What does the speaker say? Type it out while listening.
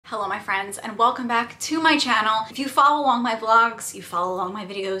Hello my friends, and welcome back to my channel. If you follow along my vlogs, you follow along my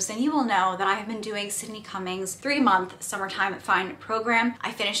videos, then you will know that I have been doing Sydney Cummings' 3-month Summertime Fine program.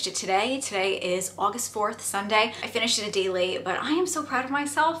 I finished it today. Today is August 4th, Sunday. I finished it a day late, but I am so proud of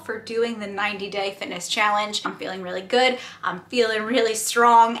myself for doing the 90-day fitness challenge. I'm feeling really good. I'm feeling really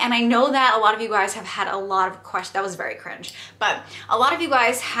strong, and I know that a lot of you guys have had a lot of questions. That was very cringe, but a lot of you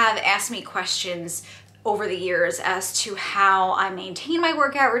guys have asked me questions over the years as to how I maintain my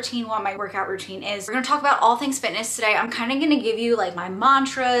workout routine, what my workout routine is. We're gonna talk about all things fitness today. I'm kind of gonna give you like my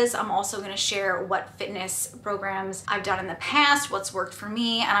mantras. I'm also gonna share what fitness programs I've done in the past, what's worked for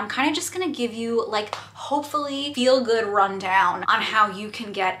me, and I'm kind of just gonna give you like hopefully feel good rundown on how you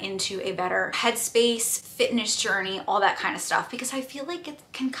can get into a better headspace, fitness journey, all that kind of stuff, because I feel like it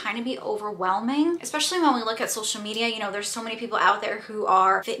can kind of be overwhelming, especially when we look at social media. You know, there's so many people out there who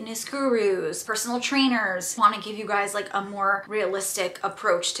are fitness gurus, personal trainers, want to give you guys like a more realistic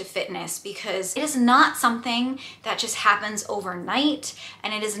approach to fitness, because it is not something that just happens overnight,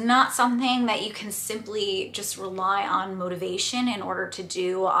 and it is not something that you can simply just rely on motivation in order to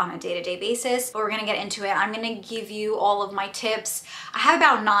do on a day-to-day basis. But we're gonna get into it. I'm gonna give you all of my tips. I have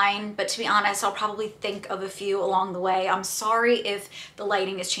about 9, but to be honest, I'll probably think of a few along the way. I'm sorry if the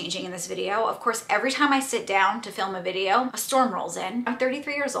lighting is changing in this video. Of course, every time I sit down to film a video, a storm rolls in. I'm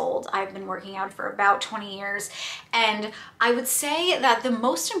 33 years old. I've been working out for about 20 years, and I would say that the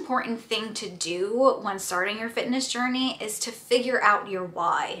most important thing to do when starting your fitness journey is to figure out your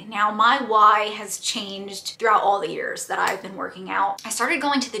why. Now, my why has changed throughout all the years that I've been working out. I started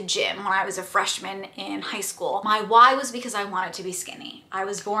going to the gym when I was a freshman in high school. My why was because I wanted to be skinny. I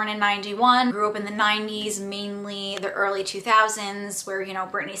was born in 91, grew up in the 90s, mainly the early 2000s, where, you know,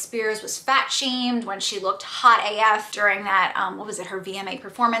 Britney Spears was fat shamed when she looked hot AF during that, what was it, her VMA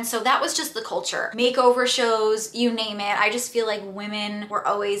performance. So that was just the culture. Makeover shows, you name it. I just feel like women were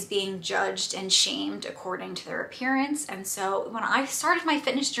always being judged and shamed according to their appearance. And so when I started my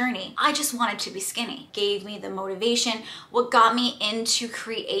fitness journey, I just wanted to be skinny. Gave me the motivation. What got me into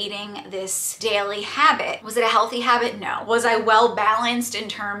creating this daily habit? Was it a healthy habit? No. Was I well balanced in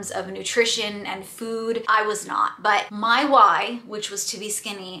terms of nutrition and food? I was not. But my why, which was to be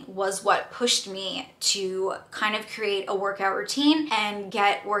skinny, was what pushed me to kind of create a workout routine and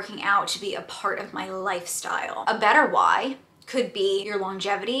get working out to be a part of my lifestyle. A better why could be your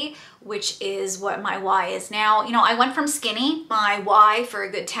longevity, which is what my why is now. You know, I went from skinny, my why, for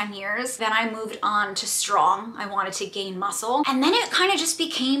a good 10 years. Then I moved on to strong. I wanted to gain muscle. And then it kind of just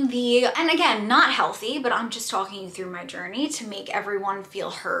became and again, not healthy, but I'm just talking you through my journey to make everyone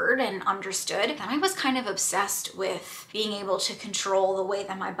feel heard and understood. Then I was kind of obsessed with being able to control the way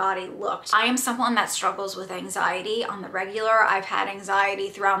that my body looked. I am someone that struggles with anxiety on the regular. I've had anxiety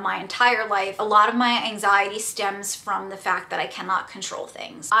throughout my entire life. A lot of my anxiety stems from the fact that I cannot control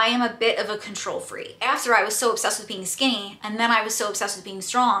things. I am a bit of a control freak. After I was so obsessed with being skinny, and then I was so obsessed with being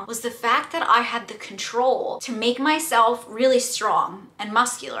strong, was the fact that I had the control to make myself really strong and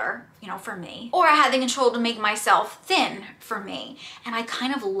muscular, you know, for me, or I had the control to make myself thin for me. And I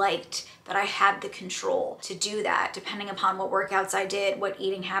kind of liked that I had the control to do that, depending upon what workouts I did, what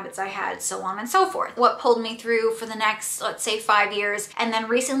eating habits I had, so on and so forth. What pulled me through for the next, let's say, 5 years. And then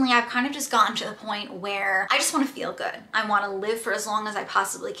recently I've kind of just gotten to the point where I just want to feel good. I want to live for as long as I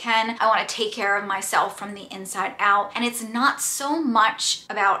possibly can. I want to take care of myself from the inside out. And it's not so much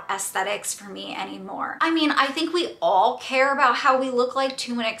about aesthetics for me anymore. I mean, I think we all care about how we look like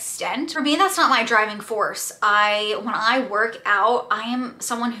to an extent. For me, that's not my driving force. When I work out, I am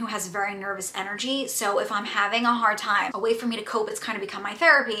someone who has very nervous energy. So if I'm having a hard time, a way for me to cope, it's kind of become my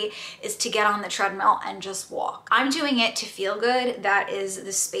therapy, is to get on the treadmill and just walk. I'm doing it to feel good. That is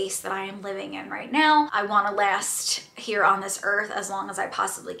the space that I am living in right now. I want to last here on this earth as long as I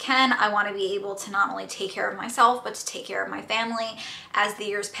possibly can. I want to be able to not only take care of myself, but to take care of my family as the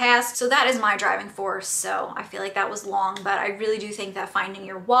years pass. So that is my driving force. So I feel like that was long, but I really do think that finding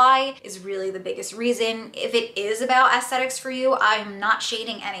your why is really the biggest reason. If it is about aesthetics for you, I'm not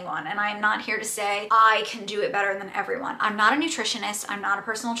shading anyone, and I'm not here to say I can do it better than everyone. I'm not a nutritionist. I'm not a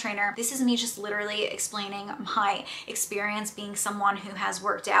personal trainer. This is me just literally explaining my experience being someone who has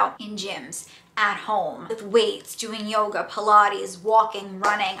worked out in gyms, at home, with weights, doing yoga, Pilates, walking,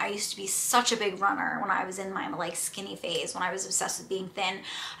 running. I used to be such a big runner when I was in my like skinny phase, when I was obsessed with being thin.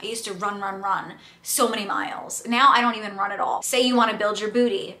 I used to run so many miles. Now I don't even run at all. Say you want to build your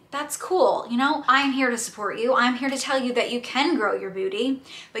booty. That's cool. You know, I'm here to support you. I'm here to tell you that you can grow your booty,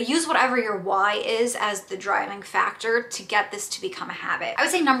 but use whatever your why is as the driving factor to get this to become a habit. I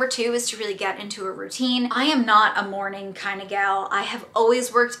would say number 2 is to really get into a routine. I am not a morning kind of gal. I have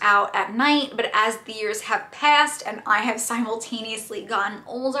always worked out at night, but as the years have passed and I have simultaneously gotten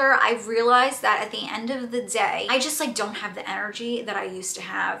older, I've realized that at the end of the day, I just like don't have the energy that I used to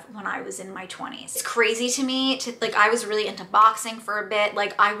have when I was in my 20s. It's crazy to me to like, I was really into boxing for a bit.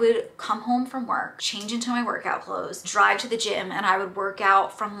 Like I would come home from work, change into my workout clothes, drive to the gym, and I would work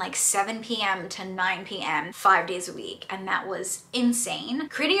out from like 7 p.m. to 9 p.m. 5 days a week. And that was insane.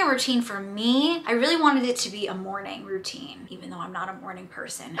 Creating a routine for me, I really wanted it to be a morning routine, even though I'm not a morning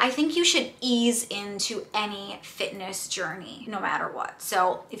person. I think you should ease into any fitness journey, no matter what.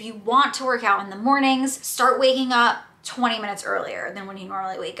 So if you want to work out in the mornings, start waking up 20 minutes earlier than when you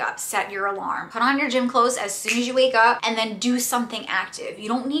normally wake up. Set your alarm. Put on your gym clothes as soon as you wake up and then do something active. You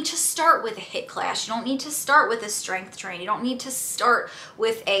don't need to start with a HIIT class. You don't need to start with a strength train. You don't need to start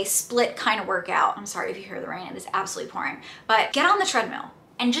with a split kind of workout. I'm sorry if you hear the rain, it is absolutely pouring. But get on the treadmill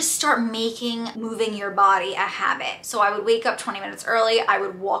and just start moving your body a habit. So I would wake up 20 minutes early, I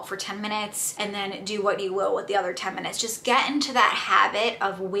would walk for 10 minutes, and then do what you will with the other 10 minutes. Just get into that habit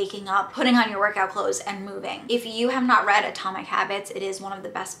of waking up, putting on your workout clothes, and moving. If you have not read Atomic Habits, it is one of the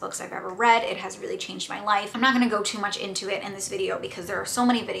best books I've ever read. It has really changed my life. I'm not gonna go too much into it in this video because there are so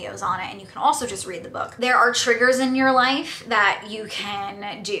many videos on it, and you can also just read the book. There are triggers in your life that you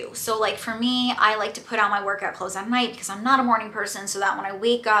can do. So like for me, I like to put on my workout clothes at night because I'm not a morning person, so that when I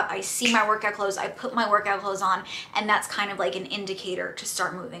wake up, I see my workout clothes, I put my workout clothes on, and that's kind of like an indicator to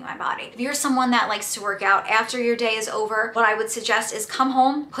start moving my body. If you're someone that likes to work out after your day is over, what I would suggest is come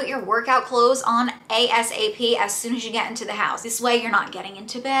home, put your workout clothes on ASAP as soon as you get into the house. This way you're not getting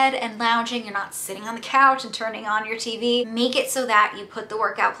into bed and lounging, you're not sitting on the couch and turning on your TV. Make it so that you put the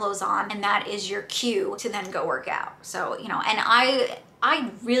workout clothes on and that is your cue to then go work out. So, you know, and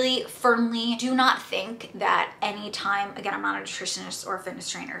I really firmly do not think that anytime, again, I'm not a nutritionist or a fitness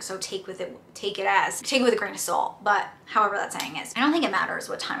trainer, so take it with a grain of salt, but however that saying is, I don't think it matters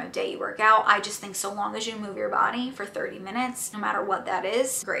what time of day you work out. I just think so long as you move your body for 30 minutes, no matter what that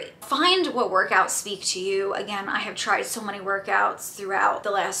is, great. Find what workouts speak to you. Again, I have tried so many workouts throughout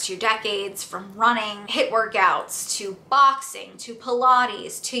the last 2 decades, from running, HIIT workouts, to boxing, to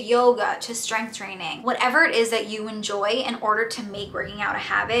Pilates, to yoga, to strength training. Whatever it is that you enjoy, in order to make working out a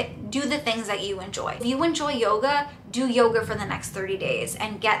habit, do the things that you enjoy. If you enjoy yoga, do yoga for the next 30 days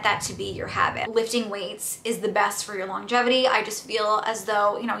and get that to be your habit. Lifting weights is the best for your longevity. I just feel as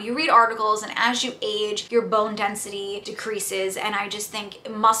though, you know, you read articles and as you age, your bone density decreases, and I just think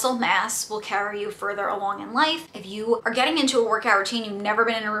muscle mass will carry you further along in life. If you are getting into a workout routine, you've never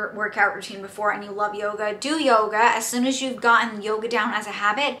been in a workout routine before and you love yoga, do yoga. As soon as you've gotten yoga down as a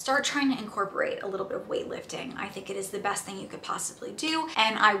habit, start trying to incorporate a little bit of weightlifting. I think it is the best thing you could possibly do,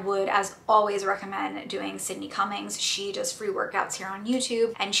 and I would, as always, recommend doing Sydney Cummings. She does free workouts here on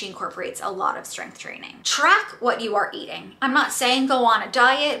YouTube and she incorporates a lot of strength training. Track what you are eating. I'm not saying go on a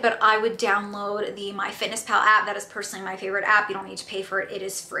diet, but I would download the MyFitnessPal app. That is personally my favorite app. You don't need to pay for it. It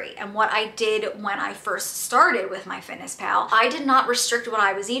is free. And what I did when I first started with MyFitnessPal, I did not restrict what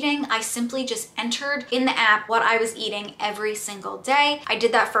I was eating. I simply just entered in the app what I was eating every single day. I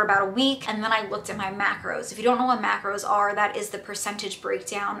did that for about a week, and then I looked at my macros. If you don't know what macros are, that is the percentage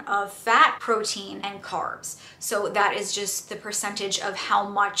breakdown of fat, protein, and carbs. So that is just the percentage of how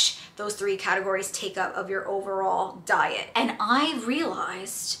much those 3 categories take up of your overall diet. And I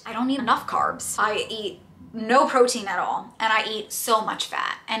realized I don't eat enough carbs. I eat no protein at all, and I eat so much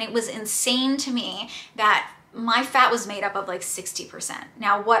fat. And it was insane to me that my fat was made up of like 60%.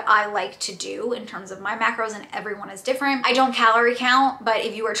 Now, what I like to do in terms of my macros, and everyone is different, I don't calorie count, but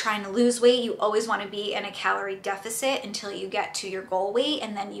if you are trying to lose weight, you always want to be in a calorie deficit until you get to your goal weight,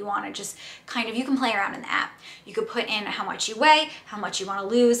 and then you want to just kind of, you can play around in the app. You could put in how much you weigh, how much you want to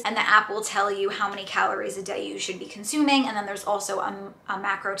lose, and the app will tell you how many calories a day you should be consuming, and then there's also a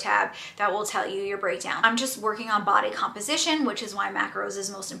macro tab that will tell you your breakdown. I'm just working on body composition, which is why macros is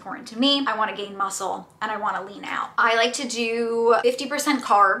most important to me. I want to gain muscle and I want to lean out. I like to do 50%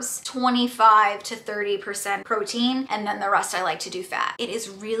 carbs, 25 to 30% protein, and then the rest I like to do fat. It is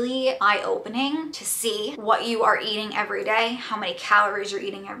really eye-opening to see what you are eating every day, how many calories you're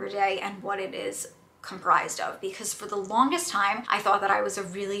eating every day, and what it is comprised of, because for the longest time I thought that I was a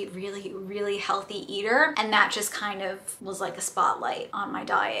really healthy eater, and that just kind of was like a spotlight on my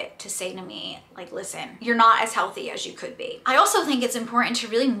diet to say to me, like, listen, you're not as healthy as you could be. I also think it's important to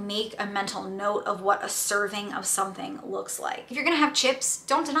really make a mental note of what a serving of something looks like. If you're gonna have chips,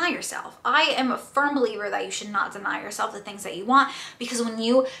 don't deny yourself. I am a firm believer that you should not deny yourself the things that you want, because when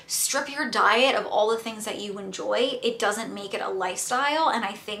you strip your diet of all the things that you enjoy, it doesn't make it a lifestyle. And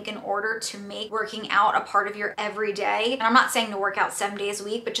I think in order to make working out a part of your everyday, and I'm not saying to work out 7 days a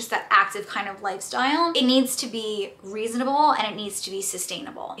week, but just that active kind of lifestyle, it needs to be reasonable and it needs to be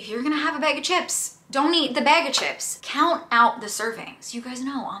sustainable. If you're gonna have a bag of chips, don't eat the bag of chips. Count out the servings. You guys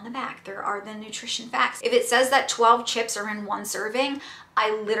know on the back, there are the nutrition facts. If it says that 12 chips are in one serving, I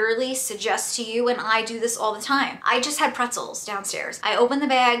literally suggest to you, and I do this all the time. I just had pretzels downstairs. I opened the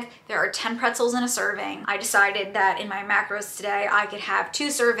bag, there are 10 pretzels in a serving. I decided that in my macros today, I could have 2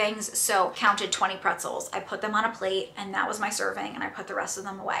 servings, so counted 20 pretzels. I put them on a plate, and that was my serving, and I put the rest of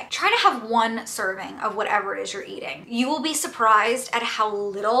them away. Try to have 1 serving of whatever it is you're eating. You will be surprised at how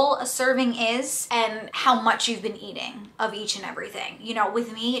little a serving is and how much you've been eating of each and everything. You know,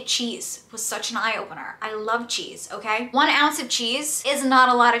 with me, cheese was such an eye-opener. I love cheese, okay? 1 ounce of cheese is not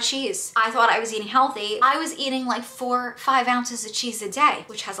a lot of cheese. I thought I was eating healthy. I was eating like 4-5 ounces of cheese a day,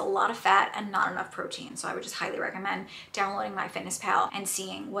 which has a lot of fat and not enough protein. So I would just highly recommend downloading MyFitnessPal and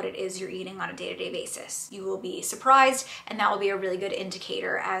seeing what it is you're eating on a day-to-day basis. You will be surprised, and that will be a really good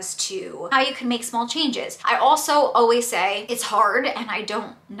indicator as to how you can make small changes. I also always say it's hard, and I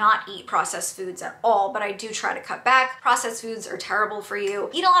don't not eat processed foods at all, but I do try to cut back. Processed foods are terrible for you.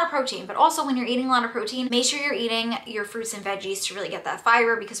 Eat a lot of protein, but also when you're eating a lot of protein, make sure you're eating your fruits and veggies to really get that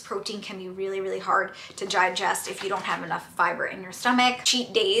fiber, because protein can be really, really hard to digest if you don't have enough fiber in your stomach.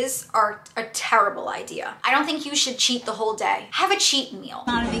 Cheat days are a terrible idea. I don't think you should cheat the whole day. Have a cheat meal.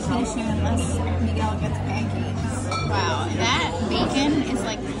 Not a vacation unless Miguel gets pancakes. Wow, that bacon is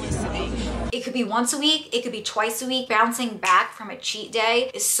like glistening. It could be once a week, it could be twice a week. Bouncing back from a cheat day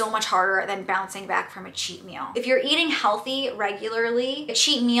is so much harder than bouncing back from a cheat meal. If you're eating healthy regularly, a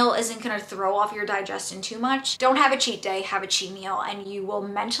cheat meal isn't gonna throw off your digestion too much. Don't have a cheat day, have a cheat meal, and you will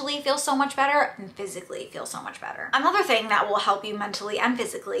mentally feel so much better and physically feel so much better. Another thing that will help you mentally and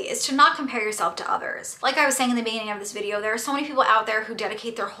physically is to not compare yourself to others. Like I was saying in the beginning of this video, there are so many people out there who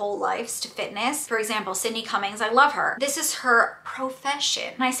dedicate their whole lives to fitness. For example, Sydney Cummings, I love her. This is her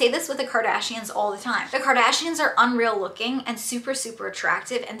profession. And I say this with the Kardashians all the time. The Kardashians are unreal looking and super, super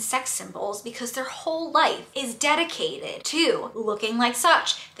attractive and sex symbols because their whole life is dedicated to looking like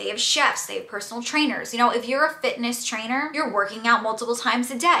such. They have chefs, they have personal trainers. You know, if you're a fitness trainer, you're working out multiple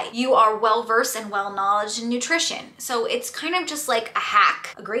times a day. You are well-versed and well-knowledge in nutrition. So it's kind of just like a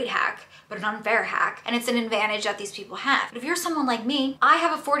hack, a great hack, but an unfair hack, and it's an advantage that these people have. But if you're someone like me, I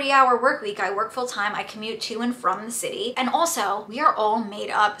have a 40-hour work week. I work full-time, I commute to and from the city, and also we are all made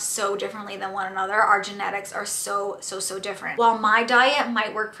up so differently than one another. Our genetics are so different. While my diet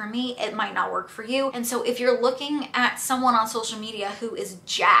might work for me, it might not work for you. And so if you're looking at someone on social media who is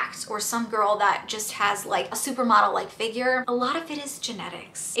jacked, or some girl that just has like a supermodel-like figure, a lot of it is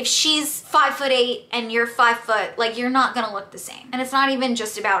genetics. If she's 5'8" and you're 5 foot, like you're not gonna look the same. And it's not even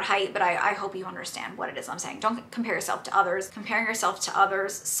just about height, but I hope you understand what it is I'm saying. Don't compare yourself to others. Comparing yourself to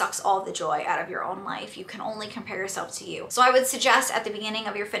others sucks all the joy out of your own life. You can only compare yourself to you. So I would suggest at the beginning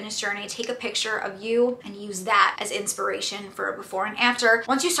of your fitness journey, take a picture of you and use that as inspiration for a before and after.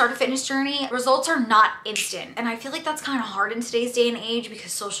 Once you start a fitness journey, results are not instant. And I feel like that's kind of hard in today's day and age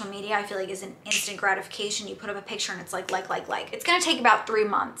because social media, I feel like, is an instant gratification. You put up a picture and it's like. It's gonna take about 3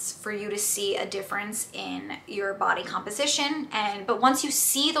 months for you to see a difference in your body composition. But once you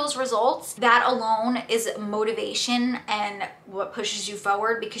see those results, that alone is motivation and what pushes you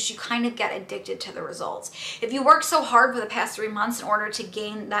forward, because you kind of get addicted to the results. If you work so hard for the past 3 months in order to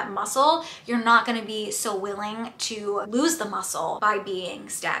gain that muscle, you're not going to be so willing to lose the muscle by being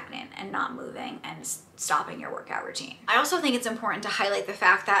stagnant and not moving and stopping your workout routine. I also think it's important to highlight the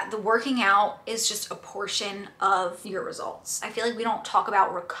fact that the working out is just a portion of your results. I feel like we don't talk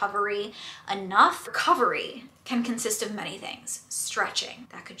about recovery enough. Recovery can consist of many things. Stretching,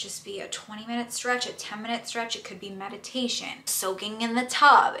 that could just be a 20-minute stretch, a 10-minute stretch. It could be meditation, soaking in the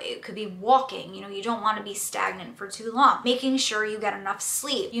tub. It could be walking. You know, you don't want to be stagnant for too long. Making sure you get enough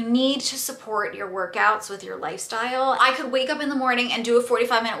sleep. You need to support your workouts with your lifestyle. I could wake up in the morning and do a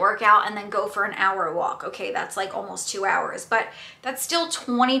 45-minute workout and then go for an hour walk. Okay, that's like almost 2 hours, but that's still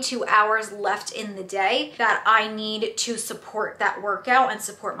 22 hours left in the day that I need to support that workout and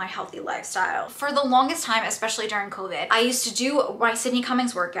support my healthy lifestyle. For the longest time, especially during COVID, I used to do my Sydney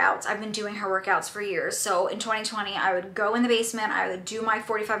Cummings workouts. I've been doing her workouts for years. So in 2020, I would go in the basement, I would do my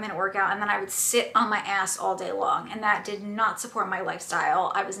 45-minute workout, and then I would sit on my ass all day long. And that did not support my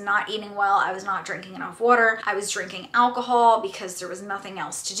lifestyle. I was not eating well. I was not drinking enough water. I was drinking alcohol because there was nothing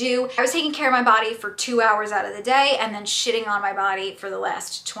else to do. I was taking care of my body for 2 hours out of the day and then shitting on my body for the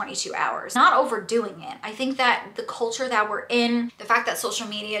last 22 hours. Not overdoing it. I think that the culture that we're in, the fact that social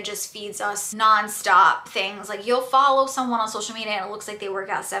media just feeds us nonstop things things. Like you'll follow someone on social media and it looks like they work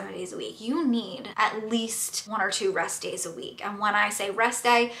out 7 days a week. You need at least 1 or 2 rest days a week. And when I say rest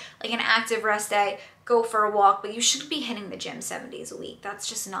day, like an active rest day, go for a walk, but you shouldn't be hitting the gym 7 days a week. That's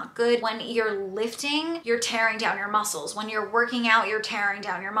just not good. When you're lifting, you're tearing down your muscles. When you're working out, you're tearing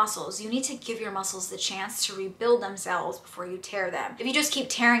down your muscles. You need to give your muscles the chance to rebuild themselves before you tear them. If you just keep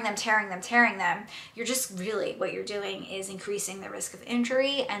tearing them, you're just really, what you're doing is increasing the risk of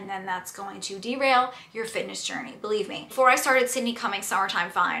injury, and then that's going to derail your fitness journey. Believe me. Before I started Sydney Cummings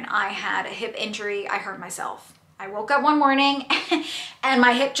Summertime Fine, I had a hip injury. I hurt myself. I woke up one morning and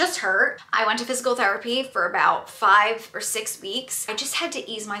my hip just hurt. I went to physical therapy for about 5 or 6 weeks. I just had to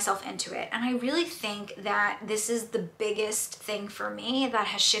ease myself into it. And I really think that this is the biggest thing for me that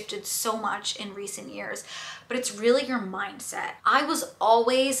has shifted so much in recent years. But it's really your mindset. I was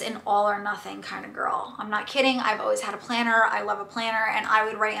always an all or nothing kind of girl. I'm not kidding. I've always had a planner. I love a planner, and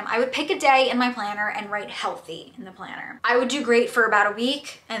I would pick a day in my planner and write healthy in the planner. I would do great for about a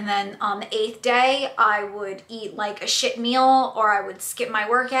week, and then on the 8th day, I would eat like a shit meal, or I would skip my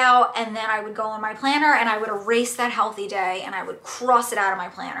workout, and then I would go in my planner and I would erase that healthy day and I would cross it out of my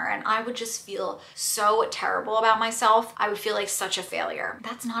planner, and I would just feel so terrible about myself. I would feel like such a failure.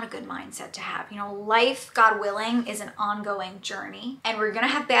 That's not a good mindset to have. You know, life, God willing, is an ongoing journey, and we're gonna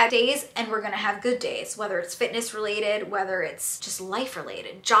have bad days and we're gonna have good days, whether it's fitness related, whether it's just life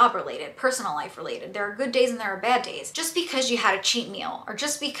related, job related, personal life related. There are good days and there are bad days. Just because you had a cheat meal, or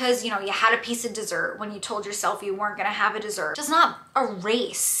just because, you know, you had a piece of dessert when you told yourself you weren't gonna have a dessert, does not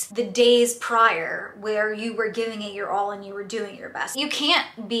erase the days prior where you were giving it your all and you were doing your best. You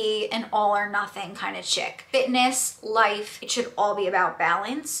can't be an all or nothing kind of chick. Fitness, life, it should all be about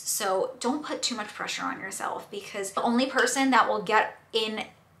balance. So don't put too much pressure on yourself, because the only person that will get in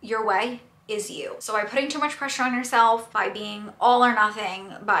your way is you. So by putting too much pressure on yourself, by being all or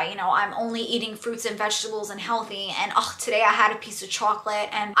nothing, by, you know, I'm only eating fruits and vegetables and healthy, and oh, today I had a piece of chocolate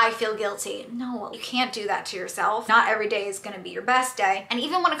and I feel guilty. No, you can't do that to yourself. Not every day is gonna be your best day. And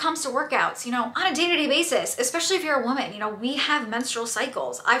even when it comes to workouts, you know, on a day-to-day basis, especially if you're a woman, you know, we have menstrual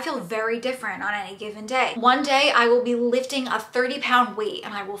cycles. I feel very different on any given day. One day I will be lifting a 30-pound weight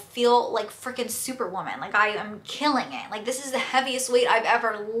and I will feel like freaking Superwoman. Like I am killing it. Like this is the heaviest weight I've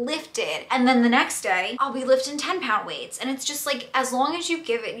ever lifted. And then the next day, I'll be lifting 10-pound weights. And it's just like, as long as you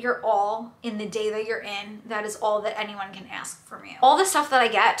give it your all in the day that you're in, that is all that anyone can ask from you. All the stuff that I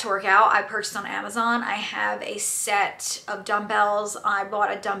get to work out, I purchased on Amazon. I have a set of dumbbells. I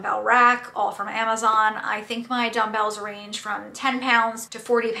bought a dumbbell rack, all from Amazon. I think my dumbbells range from 10 pounds to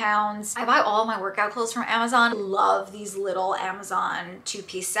 40 pounds. I buy all of my workout clothes from Amazon. Love these little Amazon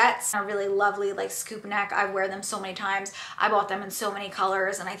 2-piece sets. They're really lovely, like scoop neck. I wear them so many times. I bought them in so many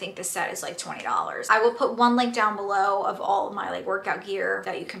colors, and I think this set is like $20. I will put one link down below of all of my like workout gear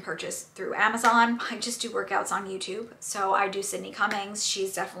that you can purchase through Amazon. I just do workouts on YouTube. So I do Sydney Cummings.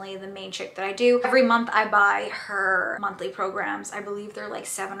 She's definitely the main chick that I do. Every month I buy her monthly programs. I believe they're like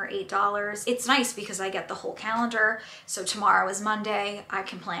 $7 or $8. It's nice because I get the whole calendar. So tomorrow is Monday. I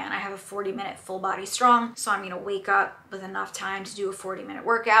can plan. I have a 40-minute full body strong. So I'm gonna wake up with enough time to do a 40-minute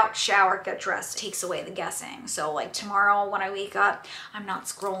workout, shower, get dressed. It takes away the guessing. So like tomorrow when I wake up, I'm not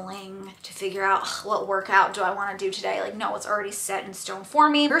scrolling to figure out what workout do I want to do today. Like, no, it's already set in stone for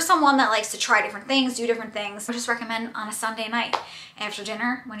me. If you're someone that likes to try different things, do different things, I just recommend on a Sunday night after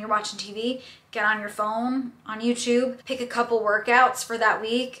dinner when you're watching TV, get on your phone on YouTube, pick a couple workouts for that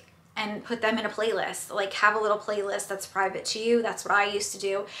week and put them in a playlist. Like have a little playlist that's private to you. That's what I used to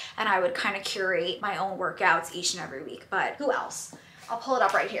do. And I would kind of curate my own workouts each and every week. But who else? I'll pull it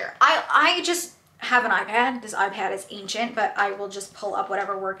up right here. I just have an iPad. This iPad is ancient, but I will just pull up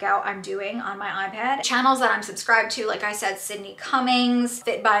whatever workout I'm doing on my iPad. Channels that I'm subscribed to, like I said, Sydney Cummings,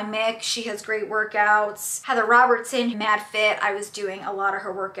 Fit by Mick, she has great workouts. Heather Robertson, Mad Fit, I was doing a lot of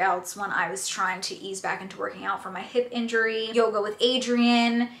her workouts when I was trying to ease back into working out for my hip injury. Yoga with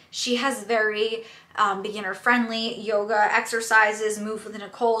Adriene, she has very beginner friendly yoga exercises. Move with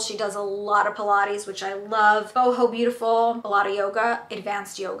Nicole, she does a lot of Pilates, which I love. Boho Beautiful, a lot of yoga,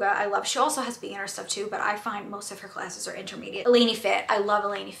 advanced yoga, I love. She also has beginner stuff too, but I find most of her classes are intermediate. Eleni Fit, I love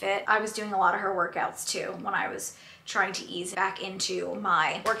Eleni Fit. I was doing a lot of her workouts too when I was trying to ease back into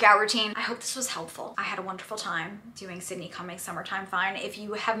my workout routine. I hope this was helpful. I had a wonderful time doing Sydney Cummings Summertime Fine. If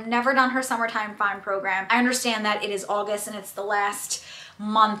you have never done her Summertime Fine program, I understand that it is August and it's the last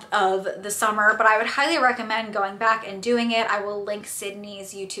month of the summer, but I would highly recommend going back and doing it. I will link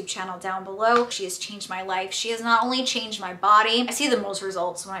Sydney's YouTube channel down below. She has changed my life. She has not only changed my body, I see the most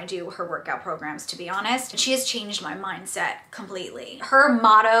results when I do her workout programs, to be honest. She has changed my mindset completely. Her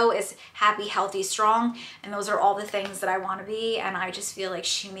motto is happy, healthy, strong, and those are all the things that I want to be, and I just feel like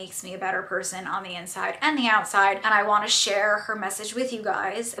she makes me a better person on the inside and the outside, and I want to share her message with you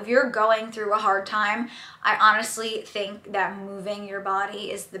guys. If you're going through a hard time, I honestly think that moving your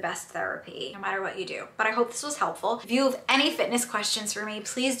body is the best therapy, no matter what you do. But I hope this was helpful. If you have any fitness questions for me,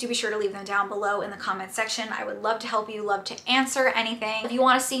 please do be sure to leave them down below in the comment section. I would love to help you, love to answer anything. If you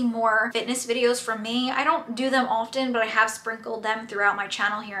want to see more fitness videos from me, I don't do them often, but I have sprinkled them throughout my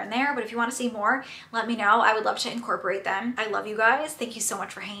channel here and there. But if you want to see more, let me know. I would love to incorporate them. I love you guys. Thank you so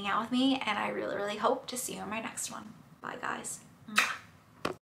much for hanging out with me, and I really, really hope to see you in my next one. Bye, guys. Mwah.